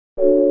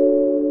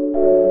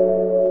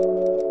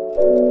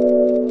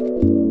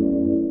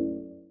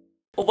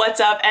What's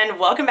up and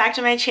welcome back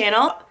to my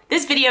channel.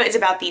 This video is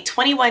about the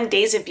 21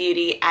 Days of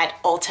Beauty at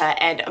Ulta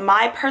and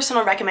my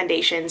personal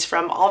recommendations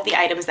from all of the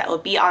items that will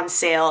be on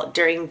sale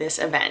during this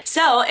event.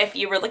 So if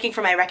you were looking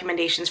for my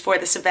recommendations for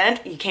this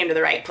event, you came to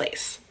the right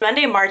place.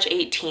 Monday, March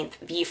 18th,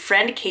 the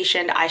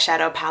Friendcation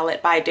eyeshadow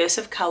palette by Dose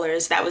of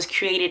Colors that was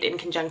created in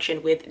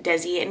conjunction with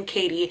Desi and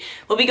Katy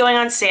will be going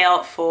on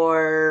sale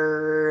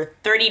for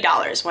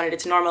 $30 when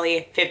it's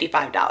normally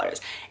 $55.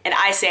 And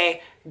I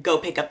say, go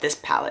pick up this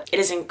palette. It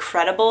is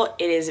incredible.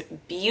 It is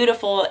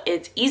beautiful.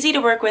 It's easy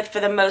to work with for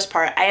the most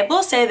part. I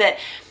will say that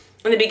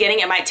in the beginning,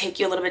 it might take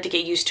you a little bit to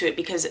get used to it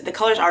because the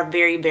colors are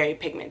very, very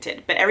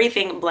pigmented, but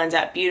everything blends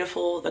out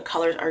beautiful. The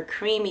colors are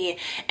creamy.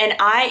 And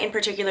I, in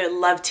particular,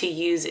 love to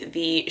use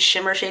the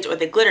shimmer shades or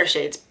the glitter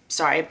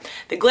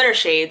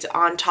shades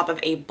on top of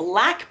a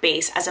black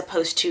base as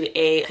opposed to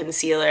a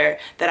concealer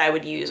that I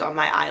would use on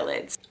my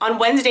eyelids. On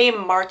Wednesday,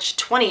 March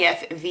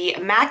 20th, the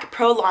MAC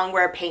Pro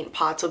Longwear paint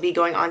pots will be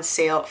going on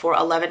sale for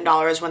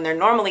 $11 when they're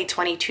normally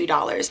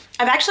 $22.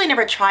 I've actually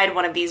never tried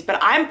one of these, but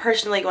I'm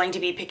personally going to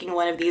be picking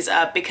one of these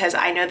up because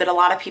I know that a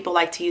lot of people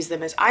like to use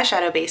them as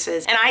eyeshadow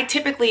bases, and I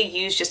typically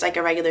use just like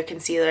a regular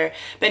concealer,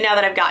 but now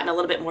that I've gotten a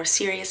little bit more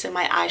serious in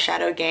my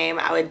eyeshadow game,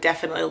 I would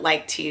definitely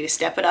like to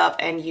step it up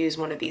and use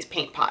one of these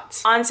paint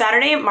pots. On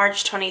Saturday,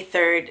 March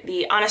 23rd,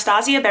 the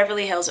Anastasia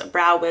Beverly Hills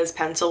Brow Wiz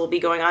pencil will be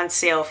going on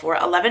sale for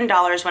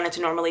 $11 when it's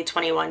normally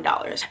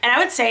 $21. And I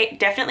would say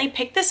definitely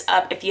pick this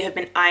up if you have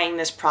been eyeing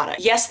this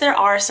product. Yes, there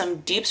are some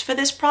dupes for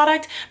this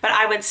product, but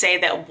I would say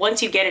that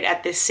once you get it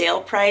at this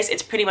sale price,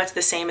 it's pretty much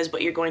the same as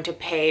what you're going to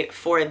pay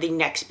for the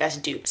next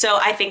best dupe. So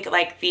I think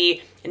like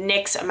the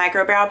NYX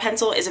Micro Brow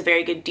Pencil is a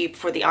very good dupe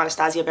for the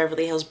Anastasia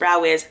Beverly Hills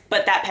Brow Wiz,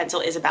 but that pencil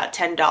is about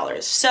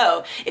 $10.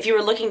 So if you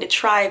were looking to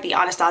try the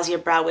Anastasia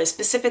Brow Wiz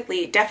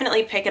specifically,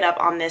 definitely pick it up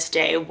on this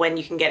day when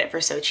you can get it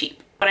for so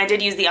cheap. When I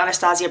did use the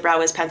Anastasia Brow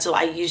Wiz pencil,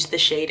 I used the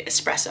shade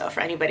Espresso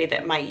for anybody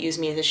that might use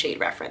me as a shade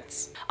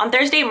reference. On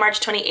Thursday, March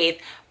 28th,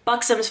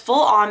 Buxom's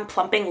full-on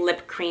plumping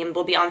lip cream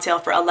will be on sale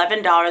for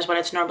 $11 when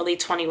it's normally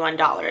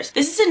 $21.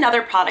 This is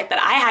another product that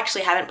I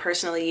actually haven't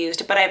personally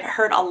used, but I've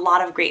heard a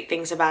lot of great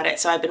things about it,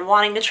 so I've been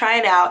wanting to try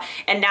it out,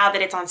 and now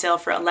that it's on sale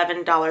for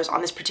 $11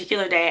 on this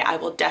particular day, I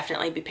will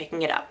definitely be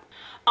picking it up.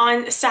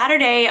 On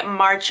Saturday,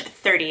 March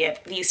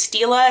 30th, the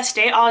Stila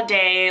Stay All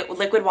Day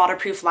Liquid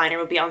Waterproof Liner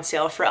will be on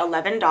sale for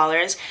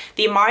 $11.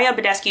 The Mario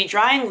Badescu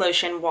Drying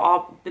Lotion will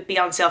all be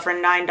on sale for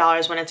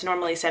 $9 when it's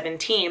normally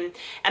 $17.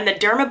 And the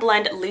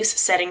Dermablend Loose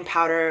Setting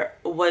Powder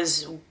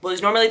was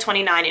normally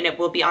 $29 and it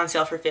will be on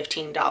sale for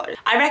 $15.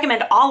 I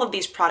recommend all of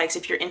these products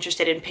if you're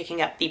interested in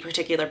picking up the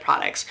particular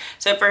products.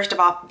 So first of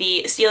all,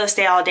 the Stila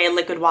Stay All Day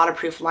Liquid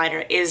Waterproof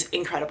Liner is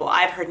incredible.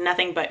 I've heard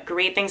nothing but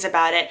great things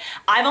about it.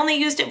 I've only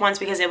used it once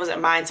because it wasn't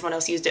mine. Someone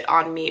else used it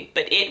on me,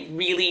 but it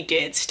really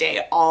did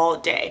stay all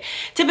day.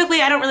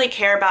 Typically, I don't really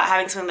care about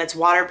having something that's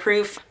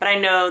waterproof, but I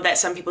know that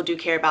some people do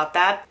care about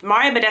that. The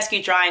Mario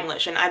Badescu Drying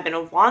Lotion I've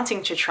been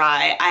wanting to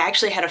try. I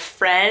actually had a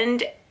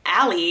friend,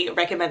 Allie,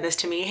 recommend this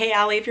to me. Hey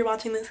Allie, if you're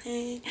watching this,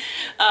 hey.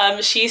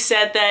 She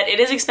said that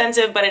it is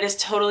expensive, but it is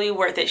totally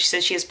worth it. She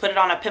said she has put it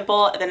on a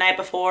pimple the night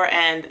before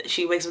and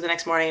she wakes up the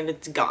next morning and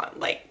it's gone.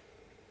 Like,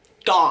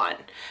 gone.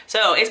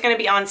 So it's going to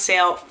be on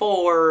sale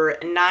for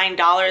 $9.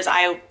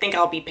 I think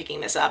I'll be picking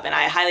this up and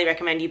I highly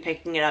recommend you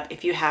picking it up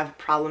if you have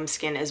problem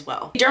skin as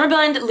well.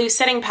 Dermablend Loose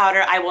Setting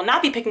Powder I will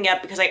not be picking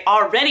up because I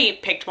already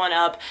picked one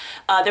up.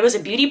 There was a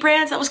beauty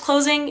brand that was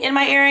closing in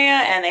my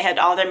area and they had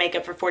all their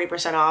makeup for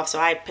 40% off, so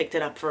I picked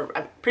it up for,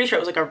 I'm pretty sure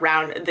it was like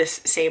around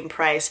this same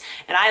price,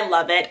 and I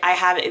love it. I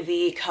have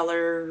the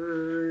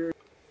color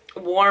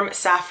Warm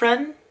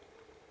Saffron.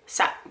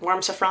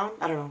 Warm Saffron?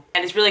 I don't know.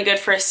 And it's really good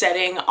for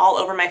setting all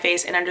over my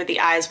face and under the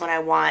eyes when I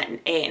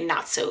want a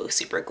not so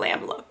super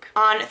glam look.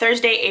 On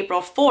Thursday, April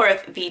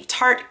 4th, the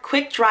Tarte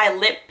Quick Dry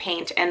Lip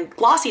Paint and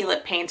Glossy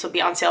Lip Paints will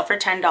be on sale for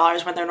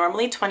 $10 when they're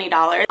normally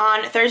 $20.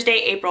 On Thursday,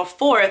 April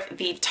 4th,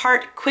 the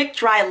Tarte Quick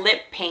Dry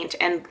Lip Paint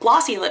and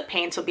Glossy Lip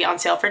Paints will be on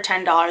sale for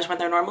 $10 when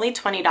they're normally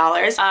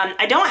 $20.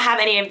 I don't have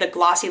any of the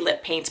glossy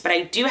lip paints, but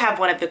I do have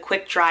one of the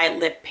Quick Dry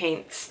Lip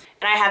Paints.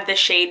 And I have the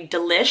shade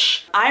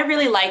Delish. I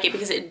really like it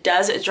because it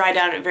does dry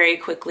down very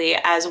quickly,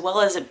 as well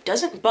as it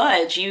doesn't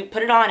budge. You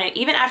put it on and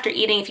even after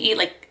eating, if you eat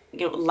like,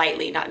 you know,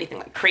 lightly, not anything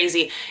like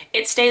crazy,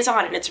 it stays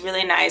on and it's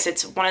really nice.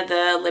 It's one of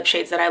the lip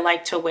shades that I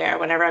like to wear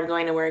whenever I'm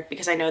going to work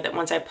because I know that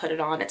once I put it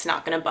on, it's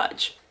not gonna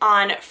budge.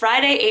 On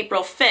Friday,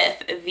 April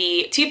 5th,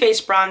 the Too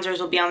Faced bronzers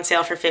will be on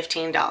sale for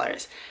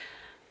 $15.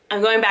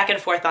 I'm going back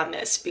and forth on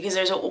this because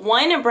there's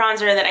one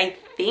bronzer that I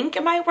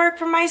think might work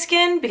for my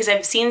skin because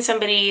I've seen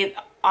somebody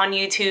on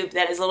YouTube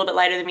that is a little bit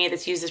lighter than me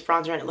that's used this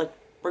bronzer and it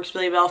works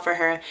really well for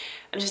her.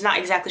 I'm just not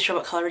exactly sure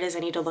what color it is. I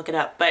need to look it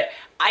up, but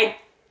I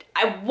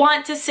I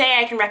want to say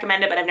I can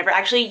recommend it, but I've never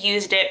actually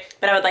used it,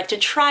 but I would like to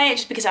try it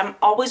just because I'm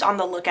always on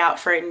the lookout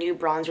for new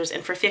bronzers,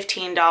 and for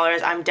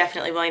 $15, I'm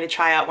definitely willing to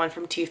try out one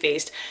from Too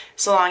Faced,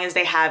 so long as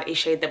they have a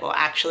shade that will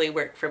actually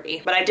work for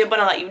me. But I did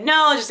want to let you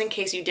know, just in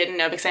case you didn't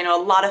know, because I know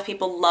a lot of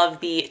people love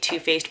the Too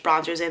Faced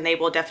bronzers, and they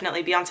will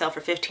definitely be on sale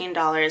for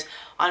 $15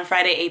 on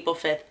Friday, April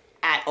 5th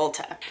at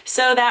Ulta.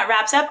 So that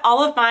wraps up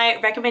all of my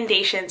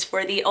recommendations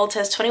for the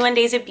Ulta's 21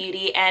 Days of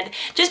Beauty, and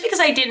just because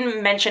I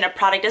didn't mention a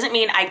product doesn't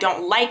mean I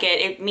don't like it.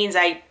 It means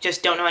I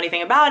just don't know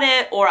anything about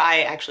it, or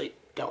I actually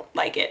don't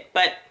like it,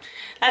 but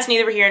that's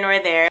neither here nor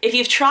there. If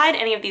you've tried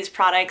any of these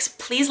products,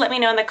 please let me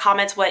know in the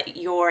comments what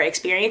your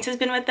experience has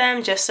been with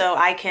them, just so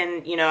I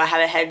can, you know, have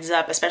a heads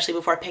up, especially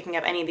before picking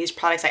up any of these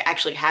products I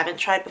actually haven't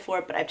tried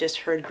before, but I've just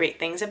heard great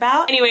things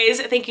about.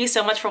 Anyways, thank you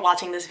so much for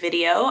watching this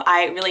video.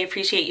 I really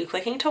appreciate you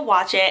clicking to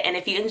watch it, and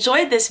if you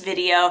enjoyed this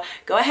video,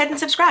 go ahead and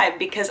subscribe,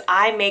 because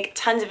I make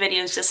tons of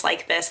videos just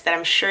like this that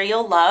I'm sure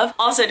you'll love.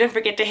 Also, don't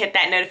forget to hit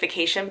that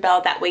notification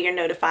bell, that way you're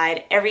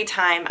notified every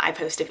time I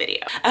post a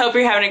video. I hope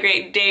you're having a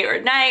great day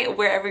or night,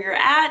 wherever you're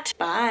at.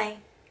 Bye.